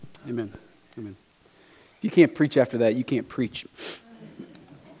Amen. Amen. If you can't preach after that, you can't preach.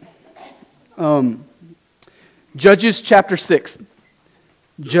 Judges chapter 6.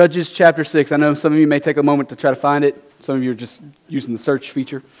 Judges chapter 6. I know some of you may take a moment to try to find it. Some of you are just using the search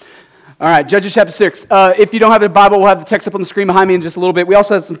feature. All right, Judges chapter 6. If you don't have a Bible, we'll have the text up on the screen behind me in just a little bit. We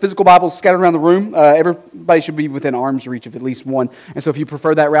also have some physical Bibles scattered around the room. Everybody should be within arm's reach of at least one. And so if you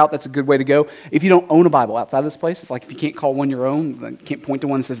prefer that route, that's a good way to go. If you don't own a Bible outside of this place, if you can't call one your own, can't point to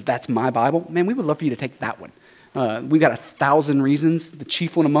one that says, that's my Bible, man, we would love for you to take that one. We've got 1,000 reasons. The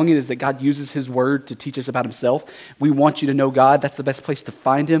chief one among it is that God uses His Word to teach us about Himself. We want you to know God. That's the best place to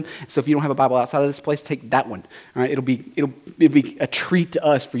find Him. So if you don't have a Bible outside of this place, take that one. All right, it'll be a treat to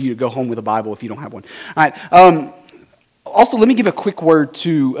us for you to go home with a Bible if you don't have one. All right. Also, let me give a quick word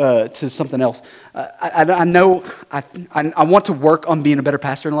to something else. I know I want to work on being a better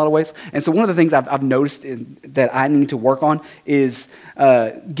pastor in a lot of ways, and so one of the things I've noticed that I need to work on is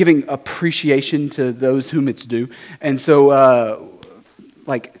giving appreciation to those whom it's due. And so,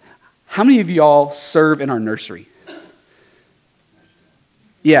 how many of y'all serve in our nursery?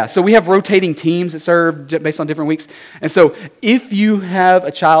 Yeah, so we have rotating teams that serve based on different weeks. And so if you have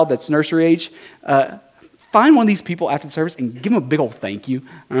a child that's nursery age, find one of these people after the service and give them a big old thank you,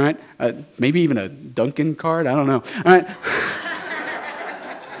 all right? Maybe even a Dunkin' card, I don't know, all right?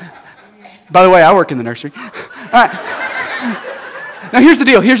 By the way, I work in the nursery. All right. Now, here's the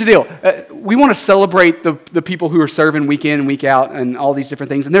deal. We want to celebrate the people who are serving week in and week out and all these different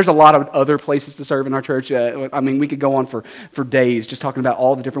things. And there's a lot of other places to serve in our church. We could go on for days just talking about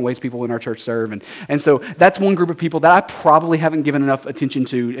all the different ways people in our church serve. And so that's one group of people that I probably haven't given enough attention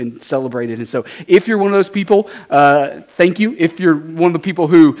to and celebrated. And so if you're one of those people, thank you. If you're one of the people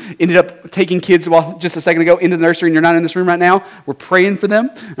who ended up taking kids just a second ago into the nursery and you're not in this room right now, we're praying for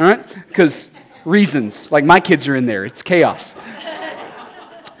them, all right? Because reasons, like my kids are in there. It's chaos.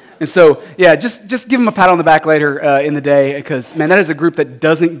 And so, yeah, just give them a pat on the back later in the day because, man, that is a group that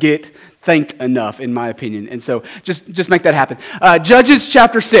doesn't get thanked enough, in my opinion. And so just make that happen. Judges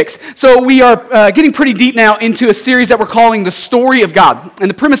chapter 6. So we are getting pretty deep now into a series that we're calling The Story of God.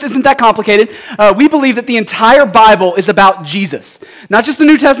 And the premise isn't that complicated. We believe that the entire Bible is about Jesus. Not just the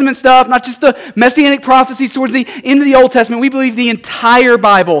New Testament stuff, not just the messianic prophecies towards the end of the Old Testament. We believe the entire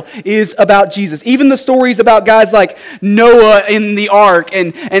Bible is about Jesus. Even the stories about guys like Noah in the ark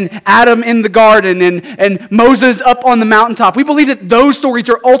and Adam in the garden and Moses up on the mountaintop. We believe that those stories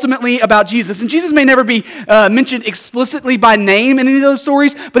are ultimately about Jesus. And Jesus may never be mentioned explicitly by name in any of those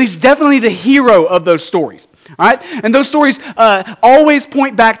stories, but He's definitely the hero of those stories. All right? And those stories always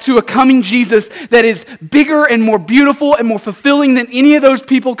point back to a coming Jesus that is bigger and more beautiful and more fulfilling than any of those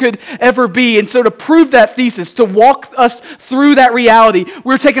people could ever be. And so to prove that thesis, to walk us through that reality,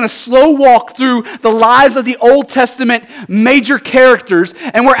 we're taking a slow walk through the lives of the Old Testament major characters,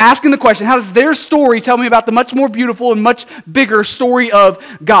 and we're asking the question, how does their story tell me about the much more beautiful and much bigger story of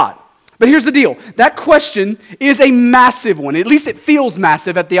God? But here's the deal. That question is a massive one. At least it feels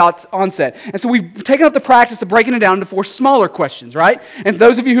massive at the onset. And so we've taken up the practice of breaking it down into 4 smaller questions, right? And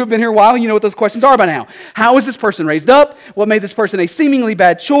those of you who have been here a while, you know what those questions are by now. How was this person raised up? What made this person a seemingly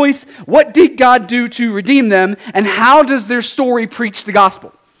bad choice? What did God do to redeem them? And how does their story preach the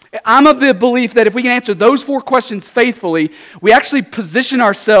gospel? I'm of the belief that if we can answer those 4 questions faithfully, we actually position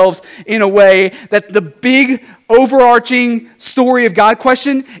ourselves in a way that the big overarching story of God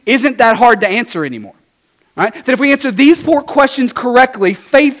question isn't that hard to answer anymore. Right? That if we answer these 4 questions correctly,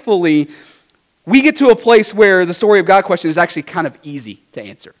 faithfully, we get to a place where the story of God question is actually kind of easy to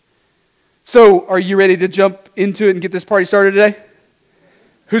answer. So, are you ready to jump into it and get this party started today?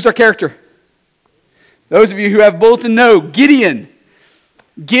 Who's our character? Those of you who have bulletin know, Gideon.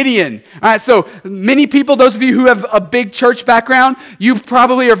 All right, so many people, those of you who have a big church background, you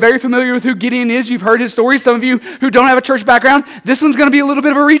probably are very familiar with who Gideon is. You've heard his story. Some of you who don't have a church background, this one's going to be a little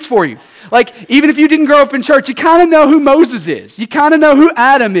bit of a reach for you. Like, even if you didn't grow up in church, you kind of know who Moses is. You kind of know who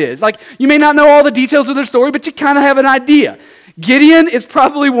Adam is. Like, you may not know all the details of their story, but you kind of have an idea. Gideon is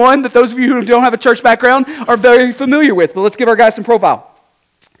probably one that those of you who don't have a church background are very familiar with. But let's give our guys some profile.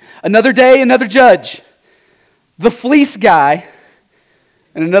 Another day, another judge. The fleece guy.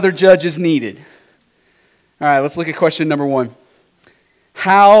 And another judge is needed. All right, let's look at question number 1.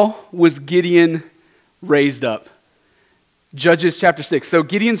 How was Gideon raised up? Judges chapter 6. So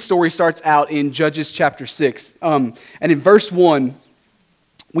Gideon's story starts out in Judges chapter 6. And in verse 1,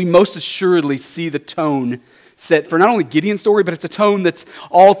 we most assuredly see the tone set for not only Gideon's story, but it's a tone that's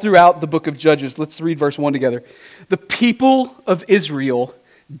all throughout the book of Judges. Let's read verse 1 together. The people of Israel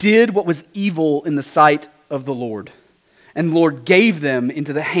did what was evil in the sight of the Lord. And the Lord gave them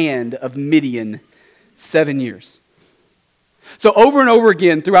into the hand of Midian 7 years. So over and over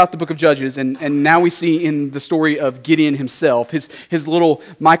again throughout the book of Judges, and now we see in the story of Gideon himself, his little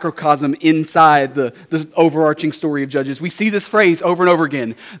microcosm inside the overarching story of Judges, we see this phrase over and over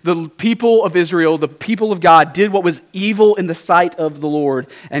again. The people of Israel, the people of God, did what was evil in the sight of the Lord,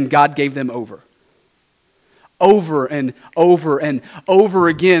 and God gave them over. Over and over and over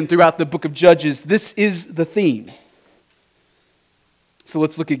again throughout the book of Judges, this is the theme. So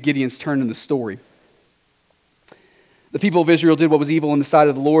let's look at Gideon's turn in the story. The people of Israel did what was evil in the sight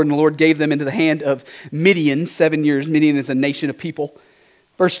of the Lord, and the Lord gave them into the hand of Midian 7 years. Midian is a nation of people.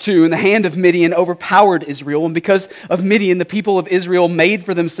 Verse 2, and the hand of Midian overpowered Israel, and because of Midian, the people of Israel made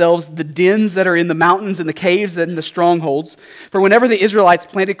for themselves the dens that are in the mountains and the caves and the strongholds. For whenever the Israelites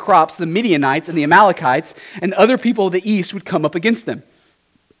planted crops, the Midianites and the Amalekites and other people of the east would come up against them.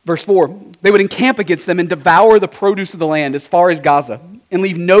 Verse 4, they would encamp against them and devour the produce of the land as far as Gaza, and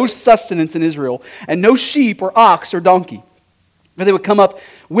leave no sustenance in Israel, and no sheep or ox or donkey. For they would come up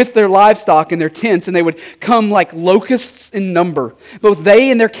with their livestock and their tents, and they would come like locusts in number. Both they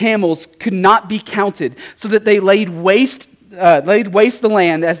and their camels could not be counted, so that they laid waste the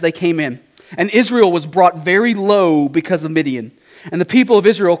land as they came in. And Israel was brought very low because of Midian. And the people of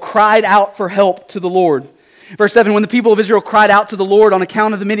Israel cried out for help to the Lord. Verse 7, when the people of Israel cried out to the Lord on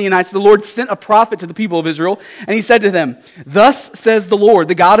account of the Midianites, the Lord sent a prophet to the people of Israel, and he said to them, thus says the Lord,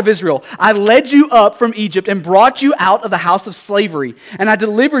 the God of Israel, I led you up from Egypt and brought you out of the house of slavery, and I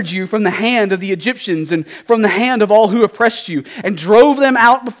delivered you from the hand of the Egyptians and from the hand of all who oppressed you, and drove them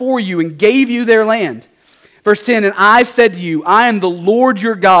out before you and gave you their land. Verse 10, and I said to you, I am the Lord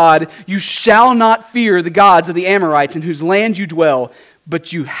your God. You shall not fear the gods of the Amorites in whose land you dwell,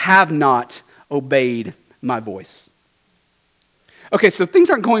 but you have not obeyed my voice. Okay, so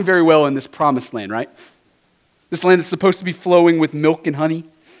things aren't going very well in this promised land, right? This land that's supposed to be flowing with milk and honey.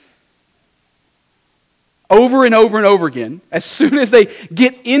 Over and over and over again, as soon as they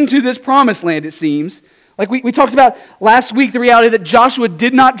get into this promised land, it seems, like we talked about last week, the reality that Joshua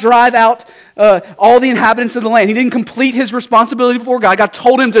did not drive out all the inhabitants of the land. He didn't complete his responsibility before God. God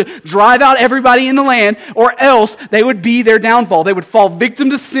told him to drive out everybody in the land, or else they would be their downfall. They would fall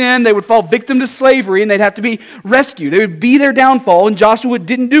victim to sin, they would fall victim to slavery, and they'd have to be rescued. They would be their downfall, and Joshua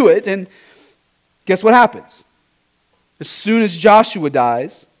didn't do it, and guess what happens? As soon as Joshua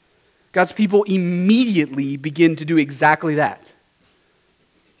dies, God's people immediately begin to do exactly that.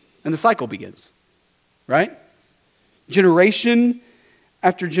 And the cycle begins. Right? Generation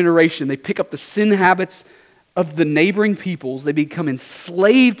after generation, they pick up the sin habits of the neighboring peoples. They become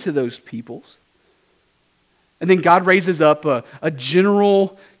enslaved to those peoples. And then God raises up a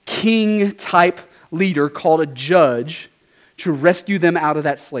general king-type leader called a judge to rescue them out of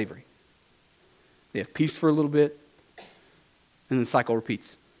that slavery. They have peace for a little bit, and then the cycle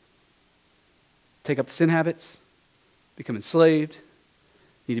repeats. Take up the sin habits, become enslaved,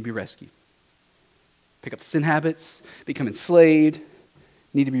 need to be rescued. Pick up the sin habits, become enslaved,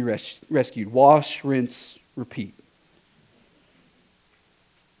 need to be rescued. Wash, rinse, repeat.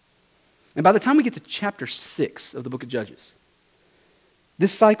 And by the time we get to chapter 6 of the book of Judges,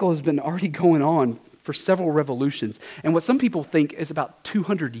 this cycle has been already going on for several revolutions, and what some people think is about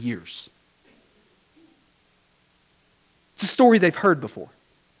 200 years. It's a story they've heard before.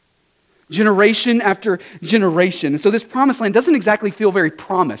 Generation after generation. And so this promised land doesn't exactly feel very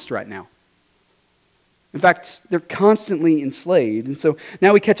promised right now. In fact, they're constantly enslaved. And so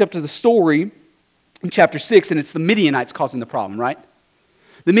now we catch up to the story in chapter 6, and it's the Midianites causing the problem, right?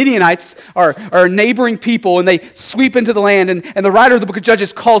 The Midianites are a neighboring people, and they sweep into the land, and the writer of the book of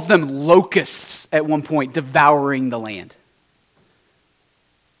Judges calls them locusts at one point, devouring the land.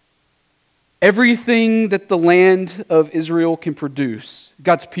 Everything that the land of Israel can produce,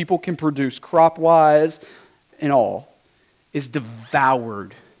 God's people can produce, crop-wise and all, is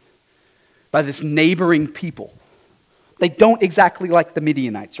devoured by this neighboring people. They don't exactly like the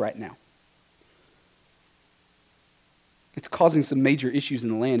Midianites right now. It's causing some major issues in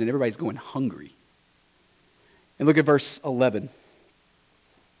the land, and everybody's going hungry. And look at verse 11.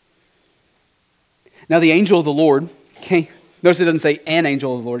 Now the angel of the Lord came. Notice it doesn't say an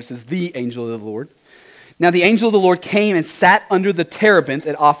angel of the Lord. It says the angel of the Lord. Now the angel of the Lord came and sat under the terebinth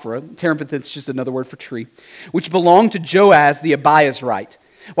at Ophrah. Terebinth is just another word for tree, which belonged to Joaz the Abiezrite,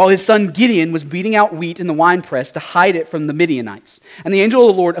 while his son Gideon was beating out wheat in the winepress to hide it from the Midianites. And the angel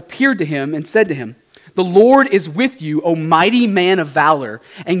of the Lord appeared to him and said to him, "The Lord is with you, O mighty man of valor."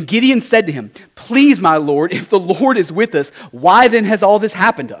 And Gideon said to him, "Please, my Lord, if the Lord is with us, why then has all this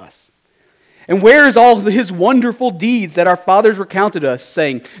happened to us? And where is all his wonderful deeds that our fathers recounted us,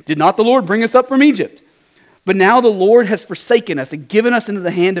 saying, 'Did not the Lord bring us up from Egypt?' But now the Lord has forsaken us and given us into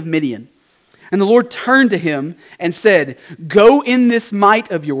the hand of Midian." And the Lord turned to him and said, "Go in this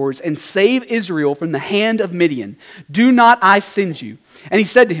might of yours and save Israel from the hand of Midian. Do not I send you?" And he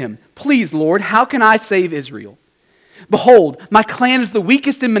said to him, "Please, Lord, how can I save Israel? Behold, my clan is the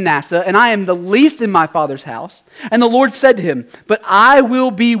weakest in Manasseh, and I am the least in my father's house." And the Lord said to him, "But I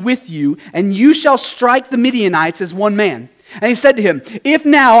will be with you, and you shall strike the Midianites as one man." And he said to him, "If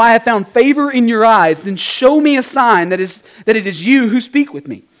now I have found favor in your eyes, then show me a sign that it is you who speak with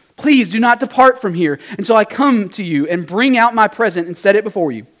me. Please do not depart from here until I come to you and bring out my present and set it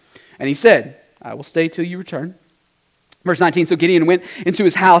before you." And he said, "I will stay till you return." Verse 19, so Gideon went into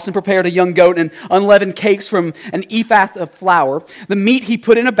his house and prepared a young goat and unleavened cakes from an ephah of flour. The meat he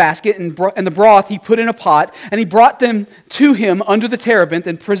put in a basket and the broth he put in a pot, and he brought them to him under the terebinth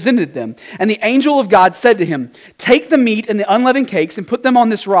and presented them. And the angel of God said to him, "Take the meat and the unleavened cakes and put them on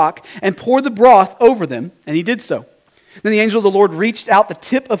this rock and pour the broth over them." And he did so. Then the angel of the Lord reached out the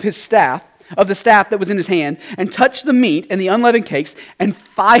tip of the staff that was in his hand, and touched the meat and the unleavened cakes, and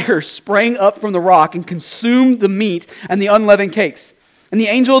fire sprang up from the rock and consumed the meat and the unleavened cakes. And the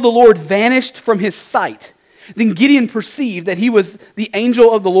angel of the Lord vanished from his sight. Then Gideon perceived that he was the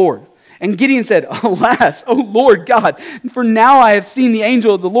angel of the Lord. And Gideon said, "Alas, O Lord God, for now I have seen the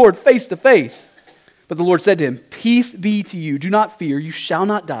angel of the Lord face to face." But the Lord said to him, "Peace be to you, do not fear, you shall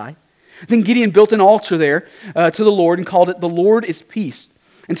not die." Then Gideon built an altar there to the Lord and called it, "The Lord is Peace."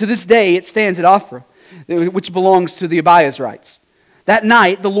 And to this day it stands at Ophrah, which belongs to the Abiezrites. That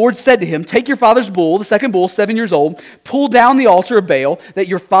night the Lord said to him, "Take your father's bull, the second bull, 7 years old, pull down the altar of Baal that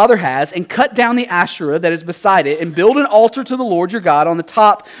your father has, and cut down the Asherah that is beside it, and build an altar to the Lord your God on the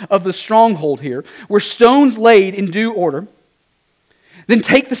top of the stronghold here, where stones laid in due order. Then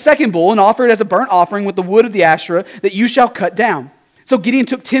take the second bull and offer it as a burnt offering with the wood of the Asherah that you shall cut down." So Gideon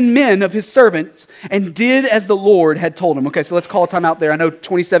took 10 men of his servants and did as the Lord had told him. Okay, so let's call a time out there. I know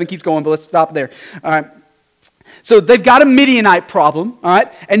 27 keeps going, but let's stop there. All right. So they've got a Midianite problem, all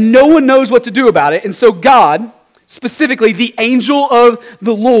right, and no one knows what to do about it. And so God, specifically the angel of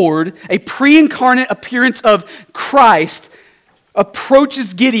the Lord, a pre-incarnate appearance of Christ,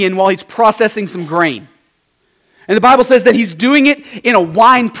 approaches Gideon while he's processing some grain. And the Bible says that he's doing it in a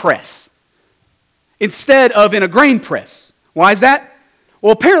wine press instead of in a grain press. Why is that?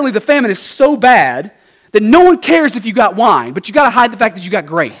 Well, apparently the famine is so bad that no one cares if you got wine, but you got to hide the fact that you got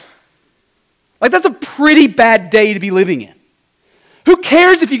grain. Like, that's a pretty bad day to be living in. Who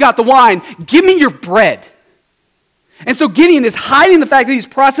cares if you got the wine? Give me your bread. And so Gideon is hiding the fact that he's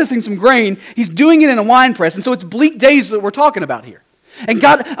processing some grain. He's doing it in a wine press. And so it's bleak days that we're talking about here. And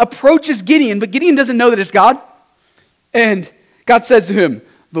God approaches Gideon, but Gideon doesn't know that it's God. And God says to him,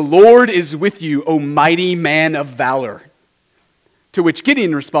 "The Lord is with you, O mighty man of valor." To which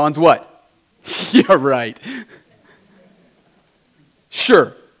Gideon responds, what? Yeah, right.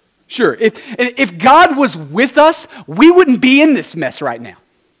 Sure. If God was with us, we wouldn't be in this mess right now.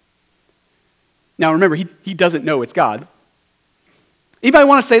 Now remember, he doesn't know it's God. Anybody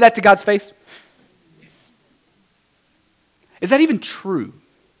want to say that to God's face? Is that even true?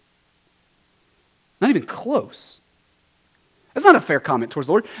 Not even close. That's not a fair comment towards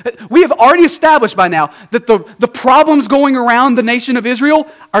the Lord. We have already established by now that the problems going around the nation of Israel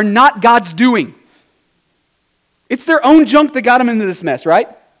are not God's doing. It's their own junk that got them into this mess, right?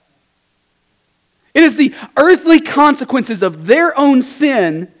 It is the earthly consequences of their own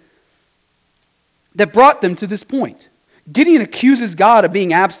sin that brought them to this point. Gideon accuses God of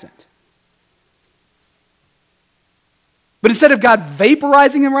being absent. But instead of God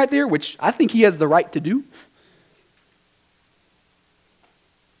vaporizing him right there, which I think he has the right to do,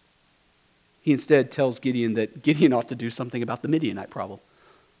 he instead tells Gideon that Gideon ought to do something about the Midianite problem.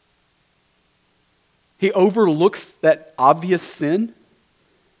 He overlooks that obvious sin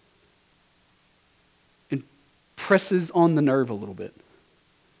and presses on the nerve a little bit.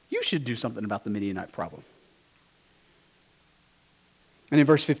 You should do something about the Midianite problem. And in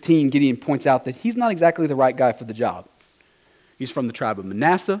verse 15, Gideon points out that he's not exactly the right guy for the job. He's from the tribe of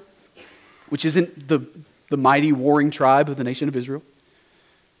Manasseh, which isn't the mighty warring tribe of the nation of Israel.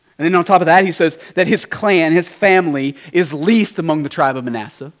 And then on top of that, he says that his clan, his family, is least among the tribe of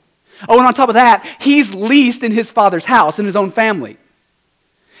Manasseh. Oh, and on top of that, he's least in his father's house, in his own family.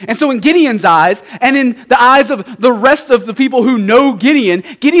 And so in Gideon's eyes, and in the eyes of the rest of the people who know Gideon,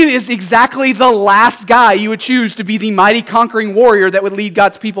 Gideon is exactly the last guy you would choose to be the mighty conquering warrior that would lead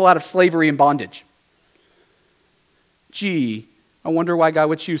God's people out of slavery and bondage. Gee, I wonder why God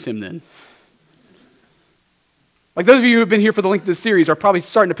would choose him then. Like, those of you who have been here for the length of this series are probably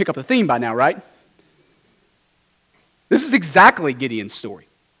starting to pick up the theme by now, right? This is exactly Gideon's story.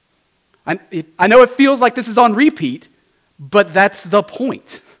 I know it feels like this is on repeat, but that's the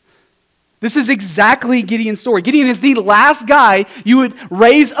point. This is exactly Gideon's story. Gideon is the last guy you would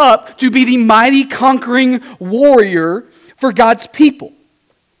raise up to be the mighty conquering warrior for God's people.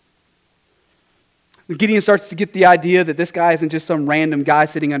 Gideon starts to get the idea that this guy isn't just some random guy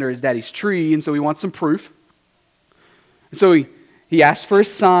sitting under his daddy's tree, and so he wants some proof. And so he asks for a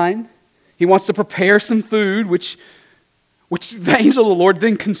sign. He wants to prepare some food, which the angel of the Lord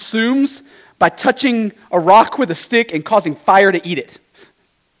then consumes by touching a rock with a stick and causing fire to eat it.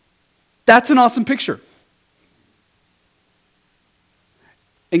 That's an awesome picture.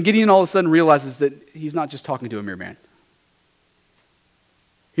 And Gideon all of a sudden realizes that he's not just talking to a mere man.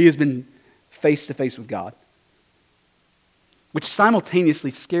 He has been face to face with God, which simultaneously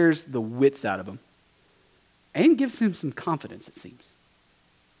scares the wits out of him and gives him some confidence, it seems.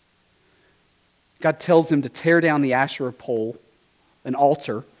 God tells him to tear down the Asherah pole, an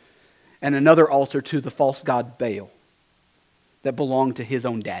altar, and another altar to the false god Baal that belonged to his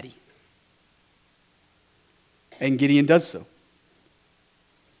own daddy. And Gideon does so.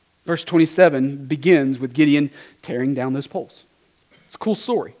 Verse 27 begins with Gideon tearing down those poles. It's a cool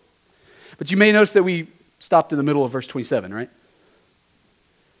story. But you may notice that we stopped in the middle of verse 27, right?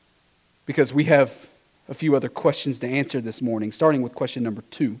 Because we have a few other questions to answer this morning, starting with question number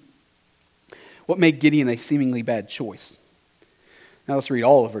 2. What made Gideon a seemingly bad choice? Now let's read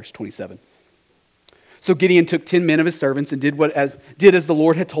all of verse 27. So Gideon took 10 men of his servants and did as the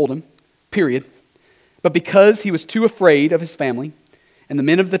Lord had told him, period. But because he was too afraid of his family and the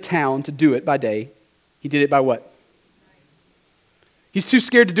men of the town to do it by day, he did it by what? He's too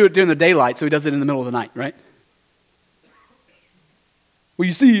scared to do it during the daylight, so he does it in the middle of the night, right? Well,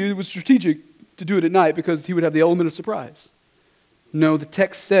 you see, it was strategic to do it at night because he would have the element of surprise. No, the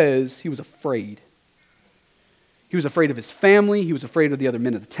text says he was afraid. He was afraid of his family. He was afraid of the other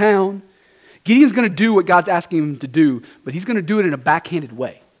men of the town. Gideon's going to do what God's asking him to do, but he's going to do it in a backhanded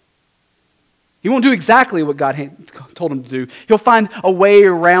way. He won't do exactly what God told him to do. He'll find a way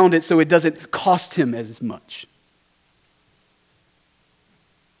around it so it doesn't cost him as much.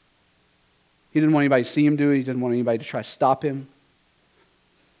 He didn't want anybody to see him do it. He didn't want anybody to try to stop him.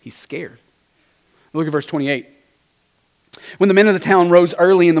 He's scared. Look at verse 28. When the men of the town rose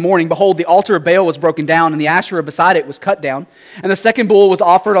early in the morning, behold, the altar of Baal was broken down, and the Asherah beside it was cut down, and the second bull was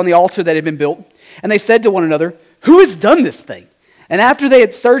offered on the altar that had been built. And they said to one another, "Who has done this thing?" And after they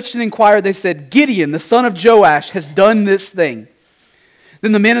had searched and inquired, they said, "Gideon, the son of Joash, has done this thing."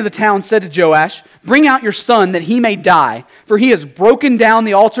 Then the men of the town said to Joash, "Bring out your son that he may die, for he has broken down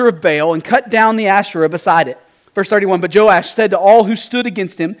the altar of Baal and cut down the Asherah beside it." Verse 31, but Joash said to all who stood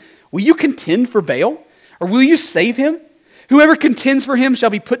against him, "Will you contend for Baal, or will you save him? Whoever contends for him shall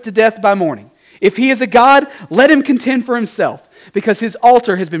be put to death by morning. If he is a god, let him contend for himself, because his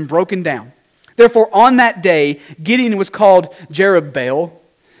altar has been broken down." Therefore, on that day, Gideon was called Jerubbaal,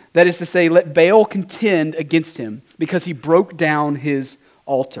 that is to say, let Baal contend against him, because he broke down his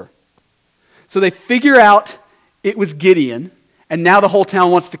altar. So they figure out it was Gideon, and now the whole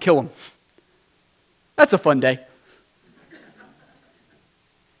town wants to kill him. That's a fun day.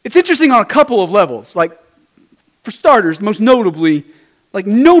 It's interesting on a couple of levels. Like, for starters, most notably, like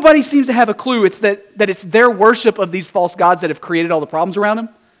nobody seems to have a clue that it's their worship of these false gods that have created all the problems around them.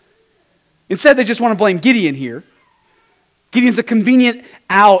 Instead, they just want to blame Gideon here. Gideon's a convenient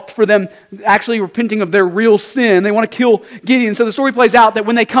out for them actually repenting of their real sin. They want to kill Gideon. So the story plays out that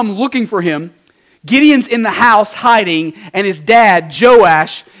when they come looking for him, Gideon's in the house hiding, and his dad,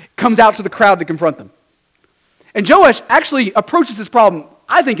 Joash, comes out to the crowd to confront them. And Joash actually approaches this problem,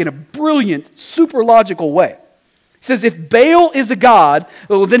 I think, in a brilliant, super logical way. He says, if Baal is a god,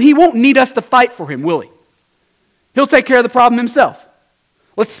 well, then he won't need us to fight for him, will he? He'll take care of the problem himself.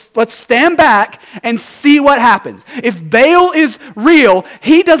 Let's stand back and see what happens. If Baal is real,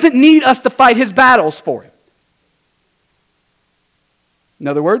 he doesn't need us to fight his battles for him. In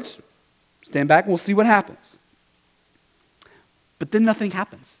other words, stand back and we'll see what happens. But then nothing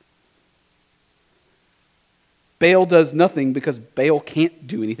happens. Baal does nothing because Baal can't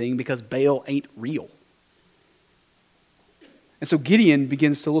do anything because Baal ain't real. And so Gideon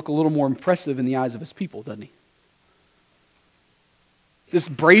begins to look a little more impressive in the eyes of his people, doesn't he? This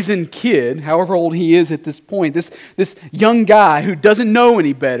brazen kid, however old he is at this point, this young guy who doesn't know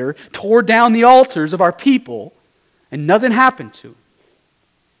any better, tore down the altars of our people, and nothing happened to him.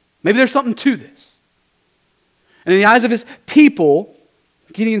 Maybe there's something to this. And in the eyes of his people,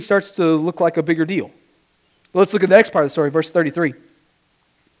 Gideon starts to look like a bigger deal. Let's look at the next part of the story, verse 33.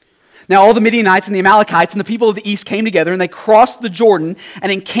 Now all the Midianites and the Amalekites and the people of the east came together, and they crossed the Jordan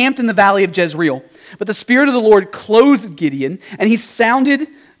and encamped in the valley of Jezreel. But the Spirit of the Lord clothed Gideon, and he sounded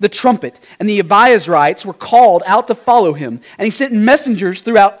the trumpet, and the Abiezrites were called out to follow him. And he sent messengers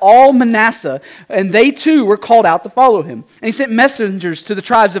throughout all Manasseh, and they too were called out to follow him. And he sent messengers to the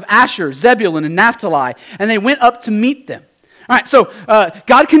tribes of Asher, Zebulun, and Naphtali, and they went up to meet them. All right, so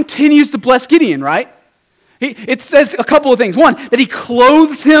God continues to bless Gideon, right? It says a couple of things. One, that he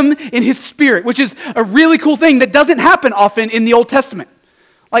clothes him in his spirit, which is a really cool thing that doesn't happen often in the Old Testament.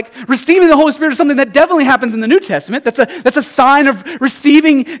 Like, receiving the Holy Spirit is something that definitely happens in the New Testament. That's a sign of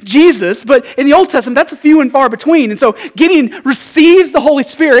receiving Jesus, but in the Old Testament, that's a few and far between. And so Gideon receives the Holy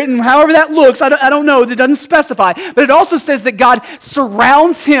Spirit, and however that looks, I don't know, it doesn't specify, but it also says that God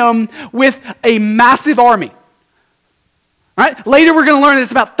surrounds him with a massive army. All right? Later, we're going to learn that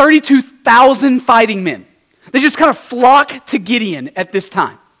it's about 32,000 fighting men. They just kind of flock to Gideon at this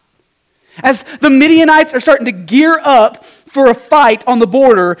time. As the Midianites are starting to gear up for a fight on the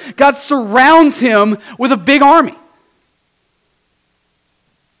border, God surrounds him with a big army.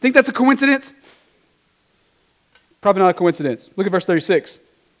 Think that's a coincidence? Probably not a coincidence. Look at verse 36.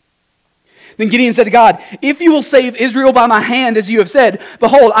 Then Gideon said to God, "If you will save Israel by my hand, as you have said,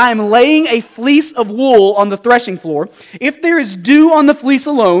 behold, I am laying a fleece of wool on the threshing floor. If there is dew on the fleece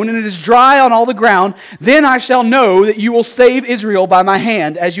alone, and it is dry on all the ground, then I shall know that you will save Israel by my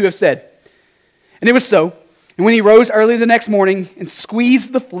hand, as you have said." And it was so. And when he rose early the next morning and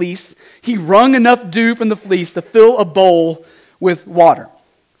squeezed the fleece, he wrung enough dew from the fleece to fill a bowl with water.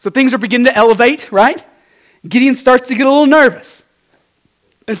 So things are beginning to elevate, right? Gideon starts to get a little nervous.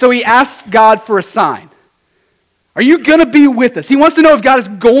 And so he asks God for a sign. Are you going to be with us? He wants to know if God is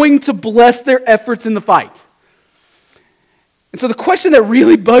going to bless their efforts in the fight. And so the question that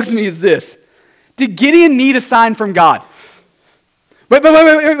really bugs me is this. Did Gideon need a sign from God? Wait.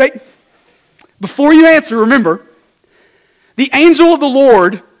 Before you answer, remember, the angel of the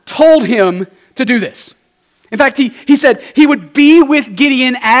Lord told him to do this. In fact, he said he would be with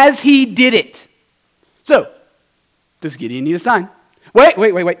Gideon as he did it. So, does Gideon need a sign? Wait.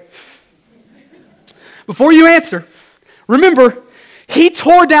 Before you answer, remember, he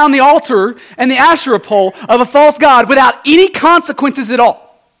tore down the altar and the Asherah pole of a false god without any consequences at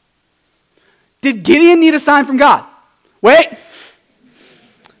all. Did Gideon need a sign from God? Wait.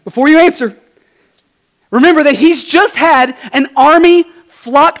 Before you answer, remember that he's just had an army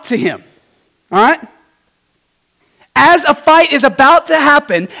flock to him. All right? As a fight is about to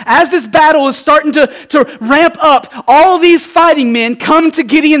happen, as this battle is starting to ramp up, all these fighting men come to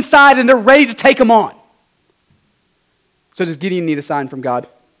Gideon's side and they're ready to take him on. So does Gideon need a sign from God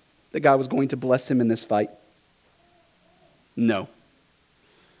that God was going to bless him in this fight? No.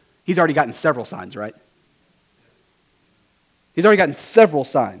 He's already gotten several signs, right? He's already gotten several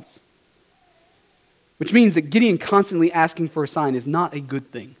signs. Which means that Gideon constantly asking for a sign is not a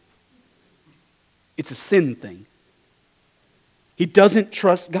good thing. It's a sin thing. He doesn't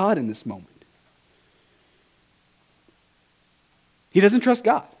trust God in this moment. He doesn't trust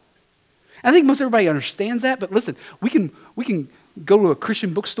God. I think most everybody understands that, but listen, we can go to a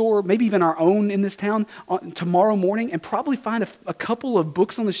Christian bookstore, maybe even our own in this town, tomorrow morning and probably find a couple of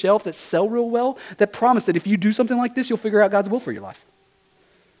books on the shelf that sell real well that promise that if you do something like this, you'll figure out God's will for your life.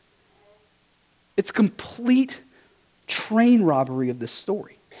 It's complete train robbery of this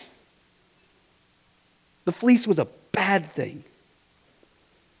story. The fleece was a bad thing.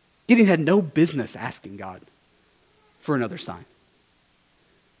 Gideon had no business asking God for another sign.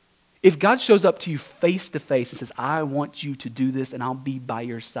 If God shows up to you face to face and says, "I want you to do this and I'll be by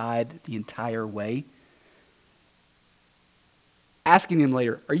your side the entire way," asking him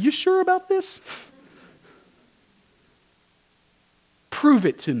later, "Are you sure about this? Prove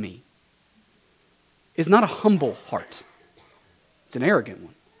it to me," is not a humble heart. It's an arrogant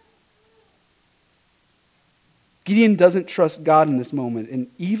one. Gideon doesn't trust God in this moment, and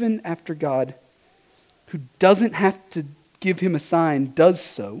even after God, who doesn't have to give him a sign, does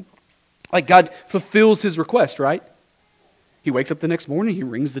so, like God fulfills his request, right? He wakes up the next morning, he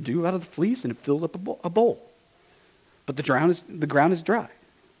wrings the dew out of the fleece, and it fills up a bowl. But the ground is dry.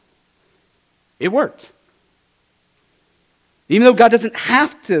 It worked. Even though God doesn't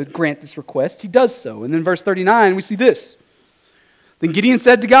have to grant this request, he does so. And then verse 39, we see this. Then Gideon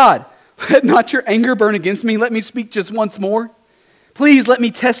said to God, "Let not your anger burn against me. Let me speak just once more. Please let me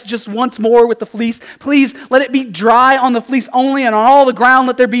test just once more with the fleece. Please let it be dry on the fleece only, and on all the ground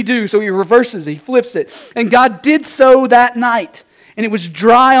let there be dew." So he reverses it, he flips it. And God did so that night. And it was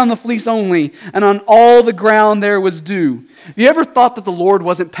dry on the fleece only, and on all the ground there was dew. Have you ever thought that the Lord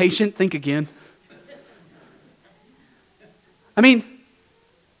wasn't patient? Think again. I mean,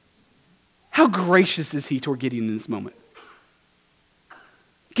 how gracious is he toward Gideon in this moment?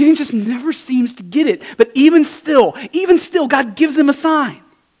 Gideon just never seems to get it. But even still, God gives him a sign.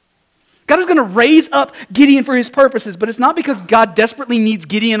 God is going to raise up Gideon for his purposes, but it's not because God desperately needs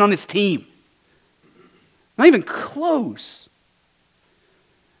Gideon on his team. Not even close.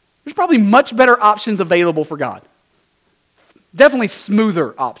 There's probably much better options available for God. Definitely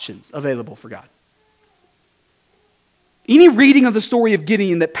smoother options available for God. Any reading of the story of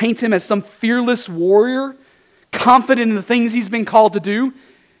Gideon that paints him as some fearless warrior, confident in the things he's been called to do,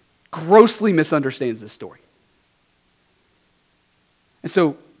 grossly misunderstands this story. And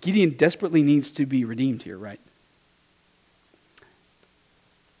so Gideon desperately needs to be redeemed here, right?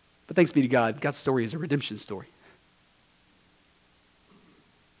 But thanks be to God, God's story is a redemption story.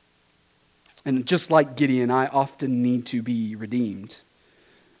 And just like Gideon, I often need to be redeemed.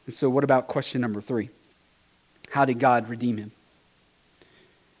 And so what about question number 3? How did God redeem him?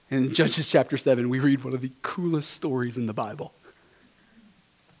 And in Judges chapter 7, we read one of the coolest stories in the Bible.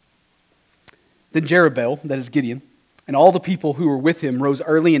 Then Jerubbaal, that is Gideon, and all the people who were with him rose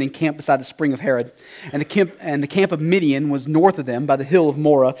early and encamped beside the spring of Harod. And the camp of Midian was north of them by the hill of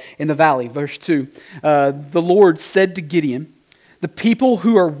Moreh in the valley. Verse 2, the Lord said to Gideon, the people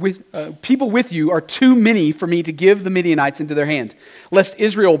with you are too many for me to give the Midianites into their hand, lest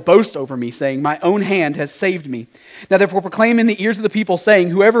Israel boast over me, saying, my own hand has saved me. Now therefore proclaim in the ears of the people, saying,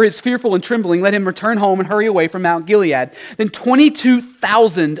 whoever is fearful and trembling, let him return home and hurry away from Mount Gilead. Then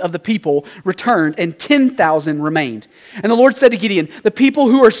 22,000 of the people returned, and 10,000 remained. And the Lord said to Gideon, the people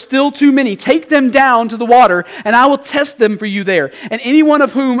who are still too many, take them down to the water, and I will test them for you there. And anyone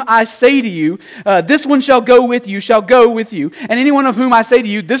of whom I say to you, this one shall go with you, shall go with you. And anyone of whom I say to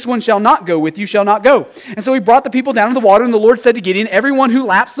you, this one shall not go with you, shall not go. And so he brought the people down to the water, and the Lord said to Gideon, everyone who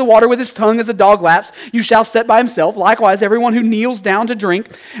laps the water with his tongue as a dog laps, you shall set by himself. Likewise, everyone who kneels down to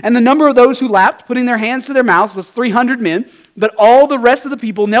drink. And the number of those who lapped, putting their hands to their mouths, was 300 men. But all the rest of the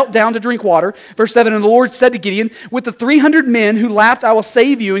people knelt down to drink water. Verse 7, and the Lord said to Gideon, with the 300 men who lapped, I will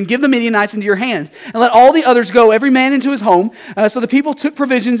save you and give the Midianites into your hand. And let all the others go, every man into his home. So the people took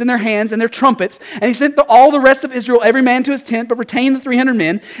provisions in their hands and their trumpets. And he sent all the rest of Israel, every man to his tent, but retained the 300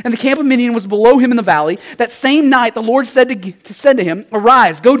 men. And the camp of Midian was below him in the valley. That same night the Lord said to him,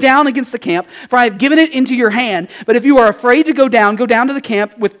 arise, go down against the camp, for I have given it into your hand. But if you are afraid to go down to the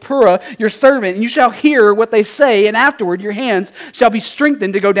camp with Purah, your servant, and you shall hear what they say, and afterward your hands shall be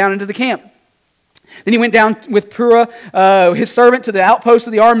strengthened to go down into the camp. Then he went down with Purah, his servant, to the outpost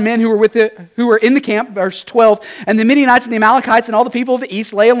of the armed men who were in the camp, verse 12. And the Midianites and the Amalekites and all the people of the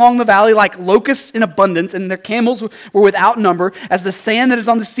east lay along the valley like locusts in abundance, and their camels were without number, as the sand that is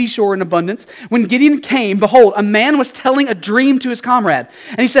on the seashore in abundance. When Gideon came, behold, a man was telling a dream to his comrade.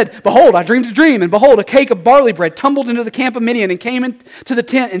 And he said, behold, I dreamed a dream, and behold, a cake of barley bread tumbled into the camp of Midian, and came into the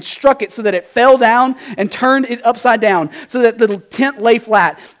tent and struck it so that it fell down and turned it upside down, so that the tent lay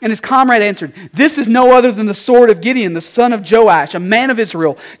flat. And his comrade answered, this is no other than the sword of Gideon, the son of Joash, a man of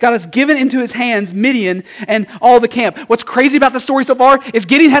Israel. God has given into his hands Midian and all the camp. What's crazy about the story so far is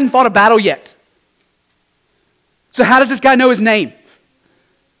Gideon hadn't fought a battle yet. So how does this guy know his name?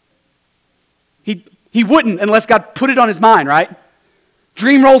 He wouldn't unless God put it on his mind, right?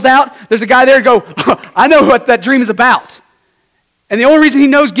 Dream rolls out, there's a guy there go, I know what that dream is about. And the only reason he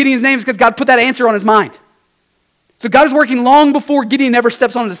knows Gideon's name is because God put that answer on his mind. So God is working long before Gideon ever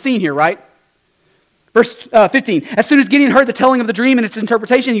steps onto the scene here, right? Verse 15, as soon as Gideon heard the telling of the dream and its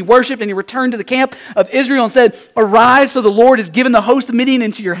interpretation, he worshipped and he returned to the camp of Israel and said, arise, for the Lord has given the host of Midian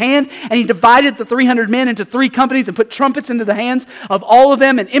into your hand. And he divided the 300 men into 3 companies and put trumpets into the hands of all of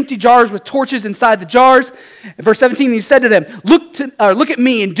them and empty jars with torches inside the jars. Verse 17, he said to them, look at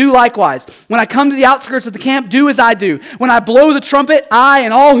me and do likewise. When I come to the outskirts of the camp, do as I do. When I blow the trumpet, I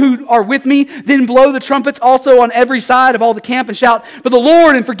and all who are with me, then blow the trumpets also on every side of all the camp and shout, for the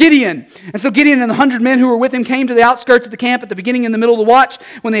Lord and for Gideon. And so Gideon and the 100 men who were with him came to the outskirts of the camp at the beginning and the middle of the watch,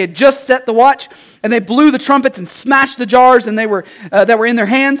 when they had just set the watch, and they blew the trumpets and smashed the jars that were in their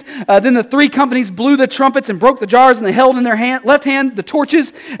hands. Then the 3 companies blew the trumpets and broke the jars, and they held in their left hand the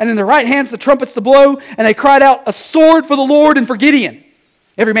torches, and in their right hands the trumpets to blow, and they cried out, a sword for the Lord and for Gideon.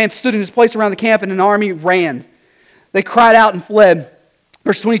 Every man stood in his place around the camp, and an army ran. They cried out and fled.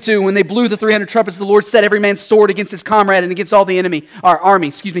 Verse 22, when they blew the 300 trumpets, the Lord set every man's sword against his comrade and against all the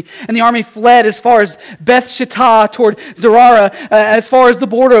army. And the army fled as far as Beth Shittah toward Zerara, as far as the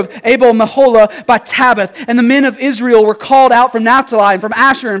border of Abel Meholah by Tabbath. And the men of Israel were called out from Naphtali and from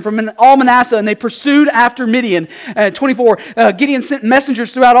Asher and from all Manasseh, and they pursued after Midian. 24, Gideon sent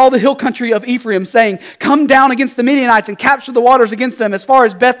messengers throughout all the hill country of Ephraim, saying, come down against the Midianites and capture the waters against them as far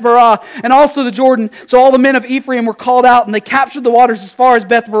as Beth Barah and also the Jordan. So all the men of Ephraim were called out, and they captured the waters as far as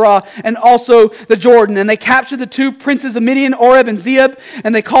Beth Barah and also the Jordan. And they captured the 2 princes of Midian, Oreb and Zeeb,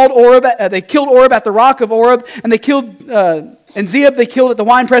 and they killed Oreb at the rock of Oreb, and they killed And Zeeb they killed at the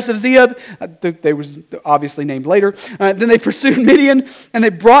winepress of Zeeb. They was obviously named later. Then they pursued Midian, and they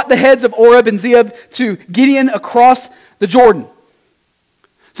brought the heads of Oreb and Zeeb to Gideon across the Jordan.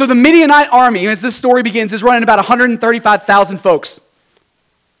 So the Midianite army, as this story begins, is running about 135,000 folks.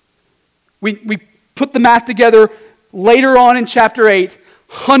 We put the math together later on in chapter 8,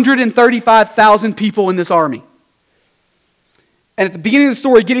 135,000 people in this army. And at the beginning of the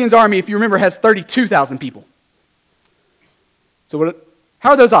story, Gideon's army, if you remember, has 32,000 people. So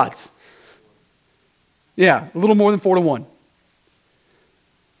how are those odds? Yeah, a little more than 4-1.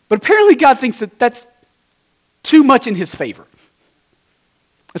 But apparently God thinks that that's too much in his favor.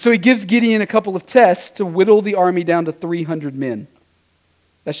 So he gives Gideon a couple of tests to whittle the army down to 300 men.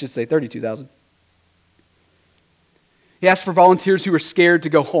 That should say 32,000. He asks for volunteers who are scared to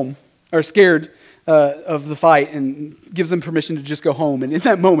go home, or scared of the fight, and gives them permission to just go home. And in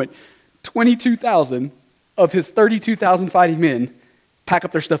that moment, 22,000 of his 32,000 fighting men pack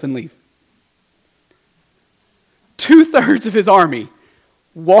up their stuff and leave. 2/3 of his army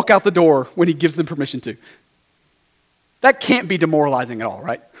walk out the door when he gives them permission to. That can't be demoralizing at all,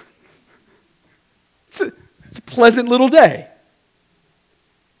 right? It's a pleasant little day.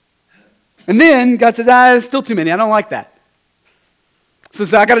 And then God says, it's still too many. I don't like that. So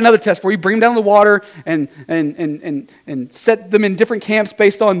I got another test for you. Bring them down to the water and set them in different camps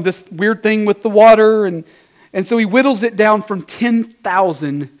based on this weird thing with the water. And so he whittles it down from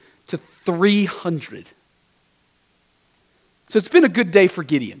 10,000 to 300. So it's been a good day for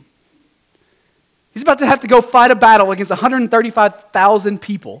Gideon. He's about to have to go fight a battle against 135,000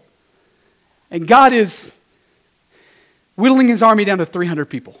 people. And God is whittling his army down to 300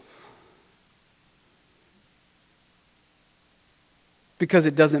 people. Because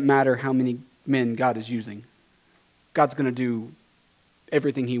it doesn't matter how many men God is using. God's going to do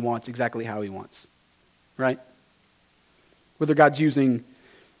everything he wants exactly how he wants. Right? Whether God's using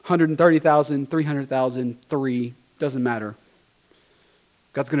 130,000, 300,000, 3, doesn't matter.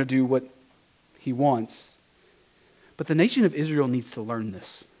 God's going to do what he wants. But the nation of Israel needs to learn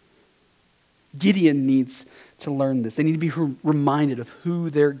this. Gideon needs to learn this. They need to be reminded of who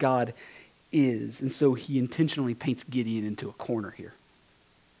their God is. And so he intentionally paints Gideon into a corner here.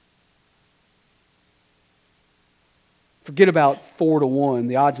 Forget about 4-1.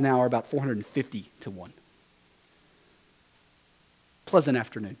 The odds now are about 450-1. Pleasant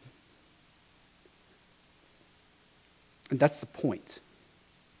afternoon. And that's the point.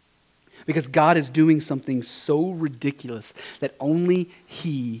 Because God is doing something so ridiculous that only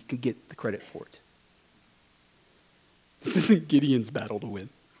he could get the credit for it. This isn't Gideon's battle to win.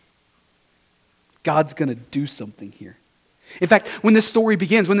 God's going to do something here. In fact, when this story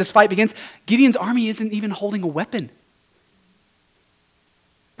begins, when this fight begins, Gideon's army isn't even holding a weapon.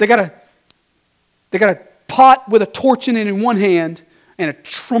 They got a pot with a torch in it in one hand and a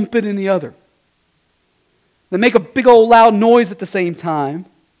trumpet in the other. They make a big old loud noise at the same time.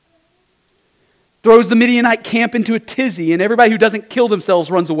 Throws the Midianite camp into a tizzy, and everybody who doesn't kill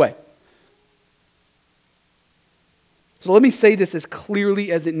themselves runs away. So let me say this as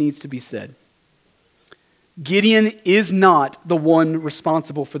clearly as it needs to be said. Gideon is not the one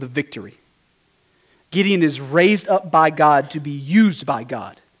responsible for the victory. Gideon is raised up by God to be used by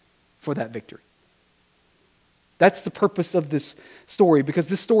God for that victory. That's the purpose of this story, because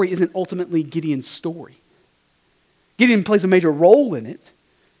this story isn't ultimately Gideon's story. Gideon plays a major role in it,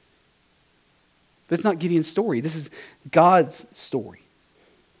 but it's not Gideon's story. This is God's story.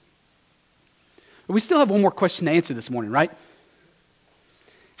 But we still have one more question to answer this morning, right?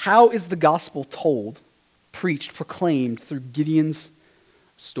 How is the gospel told, preached, proclaimed through Gideon's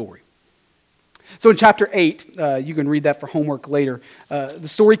story? So in chapter 8, you can read that for homework later, the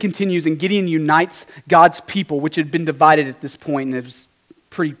story continues and Gideon unites God's people, which had been divided at this point, and it was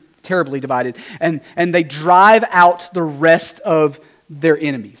pretty terribly divided, and they drive out the rest of their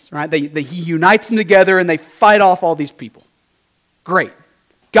enemies, right? He unites them together and they fight off all these people. Great.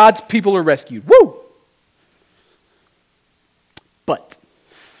 God's people are rescued. Woo! But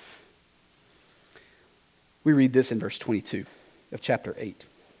we read this in verse 22 of chapter 8.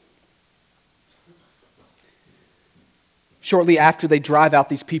 Shortly after they drive out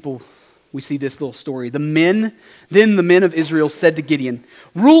these people, we see this little story. Then the men of Israel said to Gideon,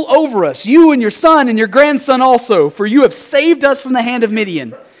 "Rule over us, you and your son and your grandson also, for you have saved us from the hand of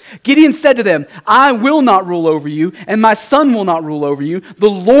Midian." Gideon said to them, "I will not rule over you, and my son will not rule over you. The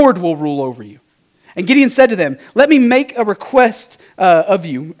Lord will rule over you." And Gideon said to them, "Let me make a request of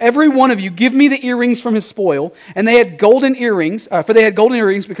you. Every one of you give me the earrings from his spoil." And they had golden earrings, for they had golden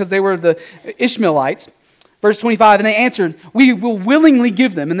earrings because they were the Ishmaelites. Verse 25, and they answered, we will willingly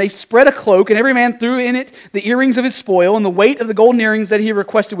give them. And they spread a cloak, and every man threw in it the earrings of his spoil, and the weight of the golden earrings that he had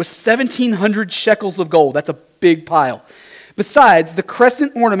requested was 1,700 shekels of gold. That's a big pile. Besides the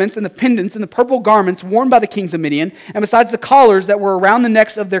crescent ornaments and the pendants and the purple garments worn by the kings of Midian, and besides the collars that were around the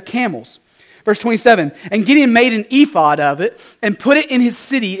necks of their camels. Verse 27, and Gideon made an ephod of it and put it in his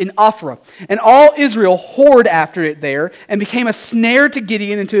city in Ophrah. And all Israel whored after it there and became a snare to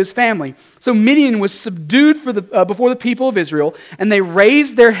Gideon and to his family. So Midian was subdued before the people of Israel, and they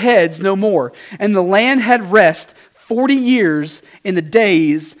raised their heads no more. And the land had rest 40 years in the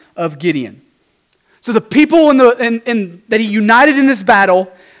days of Gideon. So the people that he united in this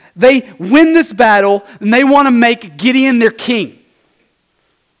battle, they win this battle, and they want to make Gideon their king.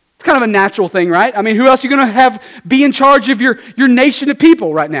 It's kind of a natural thing, right? I mean, who else are you going to have be in charge of your nation of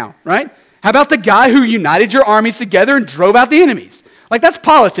people right now, right? How about the guy who united your armies together and drove out the enemies? Like, that's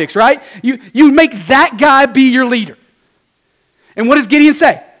politics, right? You make that guy be your leader. And what does Gideon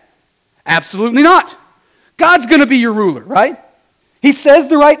say? Absolutely not. God's going to be your ruler, right? He says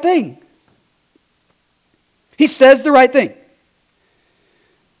the right thing. He says the right thing.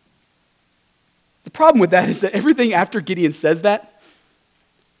 The problem with that is that everything after Gideon says that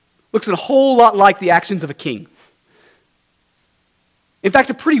looks a whole lot like the actions of a king. In fact,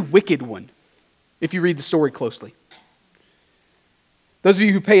 a pretty wicked one, if you read the story closely. Those of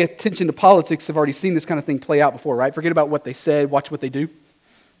you who pay attention to politics have already seen this kind of thing play out before, right? Forget about what they said, watch what they do.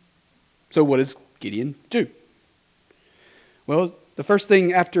 So what does Gideon do? Well, the first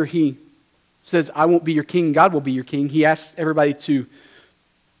thing after he says, I won't be your king, God will be your king, he asks everybody to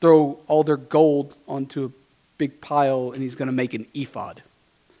throw all their gold onto a big pile, and he's going to make an ephod.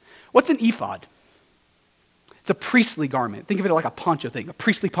 What's an ephod? It's a priestly garment. Think of it like a poncho thing, a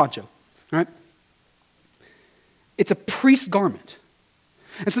priestly poncho, right? It's a priest garment.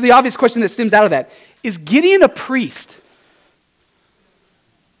 And so the obvious question that stems out of that, is Gideon a priest?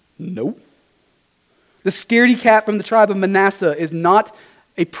 Nope. The scaredy cat from the tribe of Manasseh is not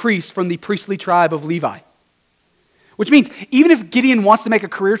a priest from the priestly tribe of Levi. Which means, even if Gideon wants to make a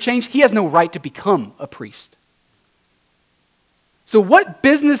career change, he has no right to become a priest. So what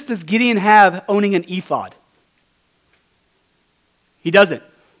business does Gideon have owning an ephod? He doesn't.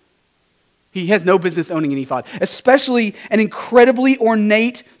 He has no business owning an ephod, especially an incredibly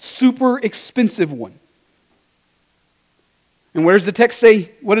ornate, super expensive one. And what does the text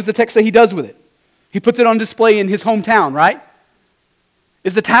say he does with it? He puts it on display in his hometown, right?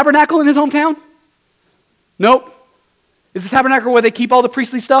 Is the tabernacle in his hometown? Nope. Is the tabernacle where they keep all the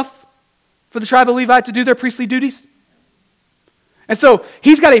priestly stuff for the tribe of Levi to do their priestly duties? And so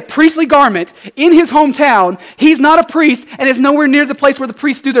he's got a priestly garment in his hometown. He's not a priest and is nowhere near the place where the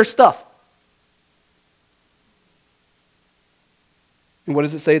priests do their stuff. And what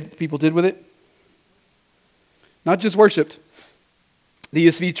does it say that the people did with it? Not just worshipped. The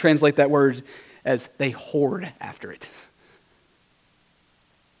ESV translate that word as they whored after it.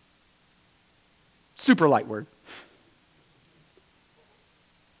 Super light word.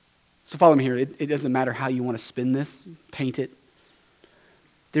 So follow me here. It doesn't matter how you want to spin this, paint it.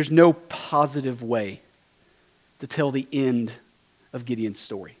 There's no positive way to tell the end of Gideon's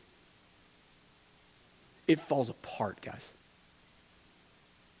story. It falls apart, guys.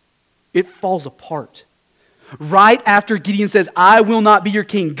 It falls apart. Right after Gideon says, I will not be your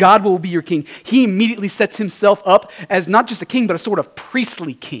king, God will be your king, he immediately sets himself up as not just a king, but a sort of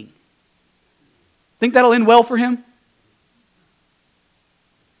priestly king. Think that'll end well for him?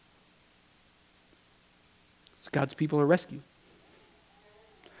 So God's people are rescued.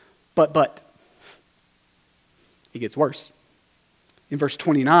 But, it gets worse. In verse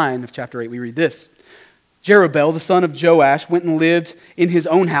 29 of chapter 8, we read this. Jerubbaal, the son of Joash, went and lived in his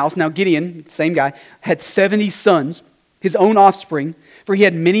own house. Now Gideon, same guy, had 70 sons, his own offspring, for he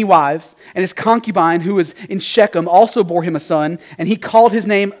had many wives. And his concubine, who was in Shechem, also bore him a son, and he called his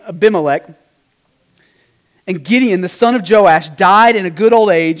name Abimelech. And Gideon, the son of Joash, died in a good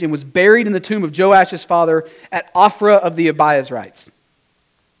old age and was buried in the tomb of Joash's father at Ophrah of the Abiezrites.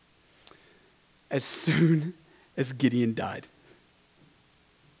 As soon as Gideon died.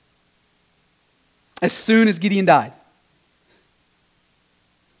 As soon as Gideon died. I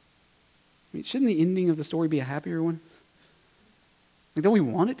mean, shouldn't the ending of the story be a happier one? Like, don't we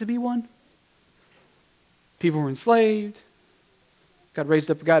want it to be one? People were enslaved. God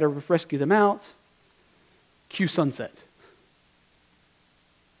raised up a guy to rescue them out. Cue sunset.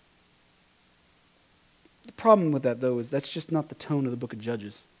 The problem with that, though, is that's just not the tone of the book of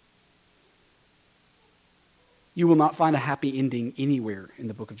Judges. You will not find a happy ending anywhere in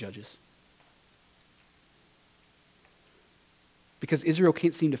the book of Judges. Because Israel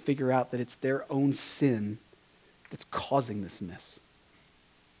can't seem to figure out that it's their own sin that's causing this mess.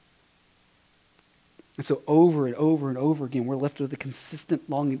 And so over and over and over again, we're left with a consistent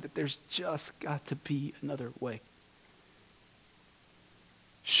longing that there's just got to be another way.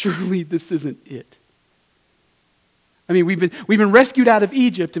 Surely this isn't it. I mean, we've been rescued out of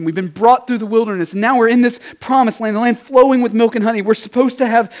Egypt and we've been brought through the wilderness, and now we're in this promised land, the land flowing with milk and honey. We're supposed to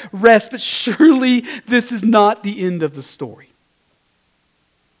have rest, but surely this is not the end of the story.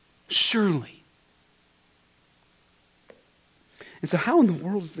 Surely. And so how in the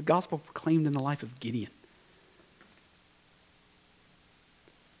world is the gospel proclaimed in the life of Gideon?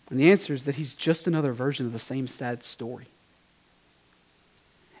 And the answer is that he's just another version of the same sad story.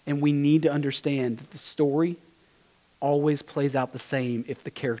 And we need to understand that the story always plays out the same if the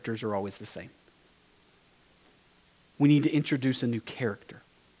characters are always the same. We need to introduce a new character.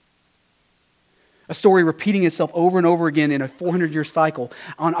 A story repeating itself over and over again in a 400-year cycle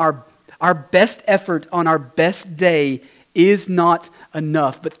on our best effort, on our best day, is not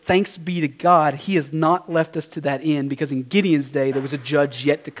enough. But thanks be to God, he has not left us to that end, because in Gideon's day, there was a judge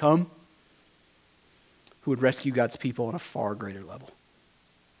yet to come who would rescue God's people on a far greater level.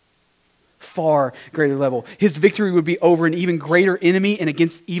 Far greater level. His victory would be over an even greater enemy and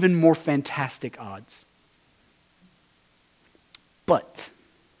against even more fantastic odds. But,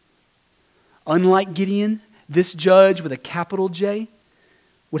 unlike Gideon, this judge with a capital J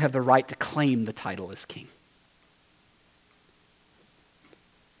would have the right to claim the title as king.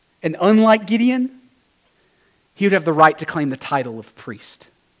 And unlike Gideon, he would have the right to claim the title of priest.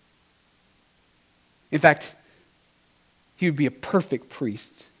 In fact, he would be a perfect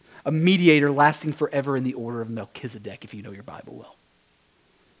priest, a mediator lasting forever in the order of Melchizedek, if you know your Bible well.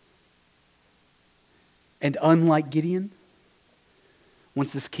 And unlike Gideon,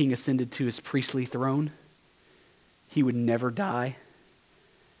 once this king ascended to his priestly throne, he would never die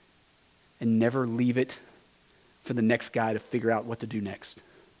and never leave it for the next guy to figure out what to do next.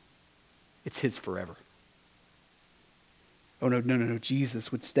 It's his forever. Oh, no.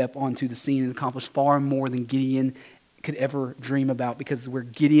 Jesus would step onto the scene and accomplish far more than Gideon could ever dream about, because where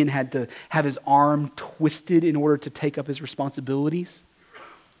Gideon had to have his arm twisted in order to take up his responsibilities,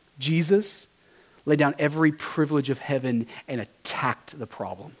 Jesus laid down every privilege of heaven and attacked the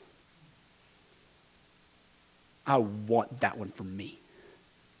problem. I want that one for me.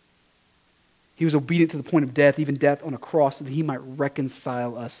 He was obedient to the point of death, even death on a cross, so that he might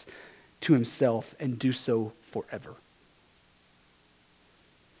reconcile us to himself and do so forever.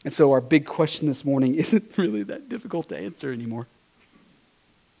 And so our big question this morning isn't really that difficult to answer anymore.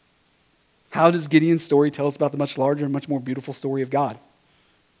 How does Gideon's story tell us about the much larger and much more beautiful story of God?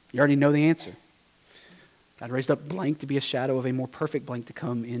 You already know the answer. God raised up blank to be a shadow of a more perfect blank to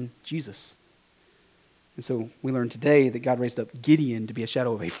come in Jesus. And so we learn today that God raised up Gideon to be a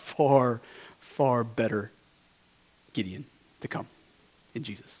shadow of a far, far better Gideon to come in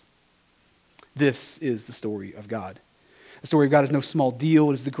Jesus. This is the story of God. The story of God is no small deal.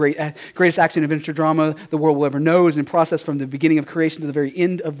 It is the greatest action-adventure drama the world will ever know. It is in process from the beginning of creation to the very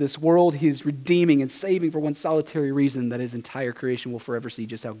end of this world. He is redeeming and saving for one solitary reason, that his entire creation will forever see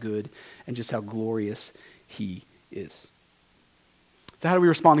just how good and just how glorious he is. So how do we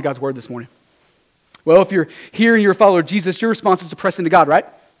respond to God's word this morning? Well, if you're here and you're a follower of Jesus, your response is to press into God, right?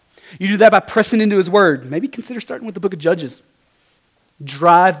 You do that by pressing into his word. Maybe consider starting with the book of Judges.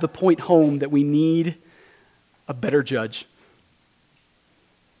 Drive the point home that we need a better judge.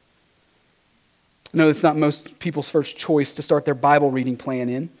 I know it's not most people's first choice to start their Bible reading plan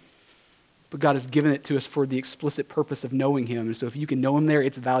in, but God has given it to us for the explicit purpose of knowing him. And so if you can know him there,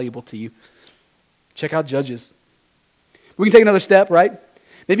 it's valuable to you. Check out Judges. We can take another step, right?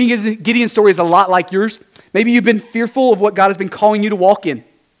 Maybe Gideon's story is a lot like yours. Maybe you've been fearful of what God has been calling you to walk in.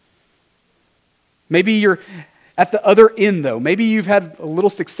 Maybe you're at the other end, though. Maybe you've had a little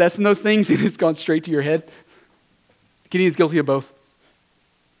success in those things and it's gone straight to your head. Gideon's guilty of both.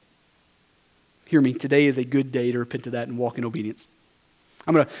 Hear me, today is a good day to repent of that and walk in obedience.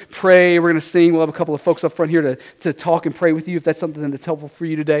 I'm going to pray, we're going to sing, we'll have a couple of folks up front here to talk and pray with you if that's something that's helpful for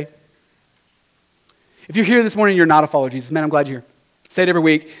you today. If you're here this morning and you're not a follower of Jesus, man, I'm glad you're here. Say it every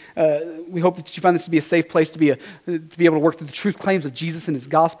week. We hope that you find this to be a safe place to be able to work through the truth claims of Jesus and his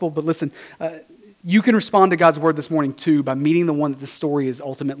gospel. But listen, you can respond to God's word this morning too by meeting the one that this story is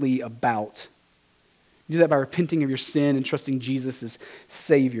ultimately about. You do that by repenting of your sin and trusting Jesus as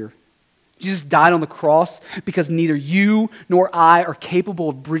Savior. Jesus died on the cross because neither you nor I are capable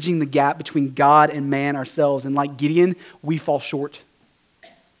of bridging the gap between God and man ourselves. And like Gideon, we fall short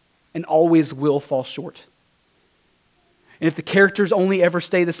and always will fall short. And if the characters only ever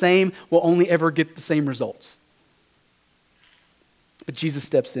stay the same, we'll only ever get the same results. But Jesus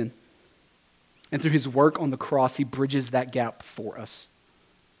steps in. And through his work on the cross, he bridges that gap for us.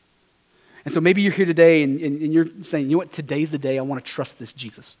 And so maybe you're here today and you're saying, you know what, today's the day I want to trust this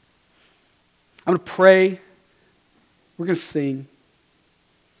Jesus. I'm going to pray. We're going to sing.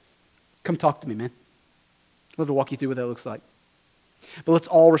 Come talk to me, man. I'd love to walk you through what that looks like. But let's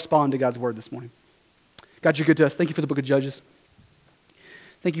all respond to God's word this morning. God, you're good to us. Thank you for the book of Judges.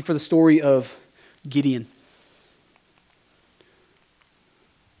 Thank you for the story of Gideon.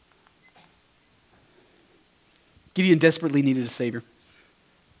 Gideon desperately needed a savior.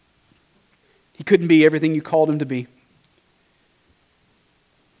 He couldn't be everything you called him to be.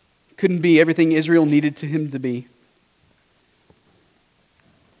 Couldn't be everything Israel needed to him to be.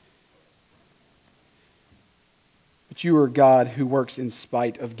 But you are God who works in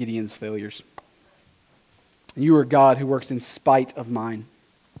spite of Gideon's failures. And you are God who works in spite of mine.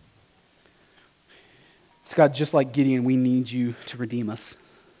 So God, just like Gideon, we need you to redeem us.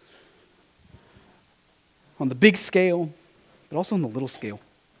 On the big scale, but also on the little scale.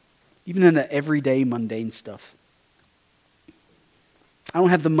 Even in the everyday, mundane stuff. I don't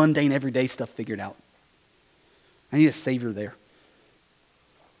have the mundane, everyday stuff figured out. I need a Savior there.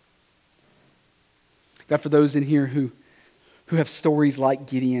 God, for those in here who have stories like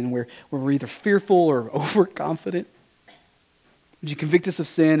Gideon, where we're either fearful or overconfident, would you convict us of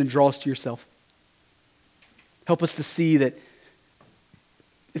sin and draw us to yourself? Help us to see that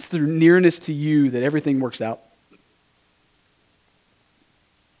it's through nearness to you that everything works out.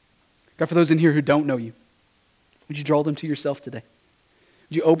 God, for those in here who don't know you, would you draw them to yourself today?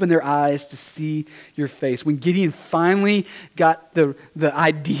 Would you open their eyes to see your face? When Gideon finally got the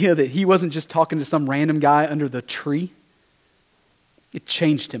idea that he wasn't just talking to some random guy under the tree, it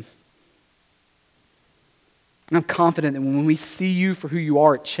changed him. And I'm confident that when we see you for who you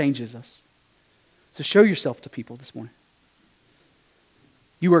are, it changes us. So show yourself to people this morning.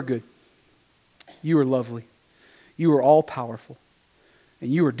 You are good. You are lovely. You are all powerful.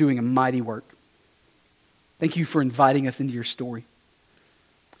 And you are doing a mighty work. Thank you for inviting us into your story.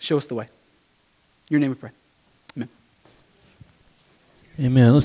 Show us the way. In your name we pray. Amen. Amen.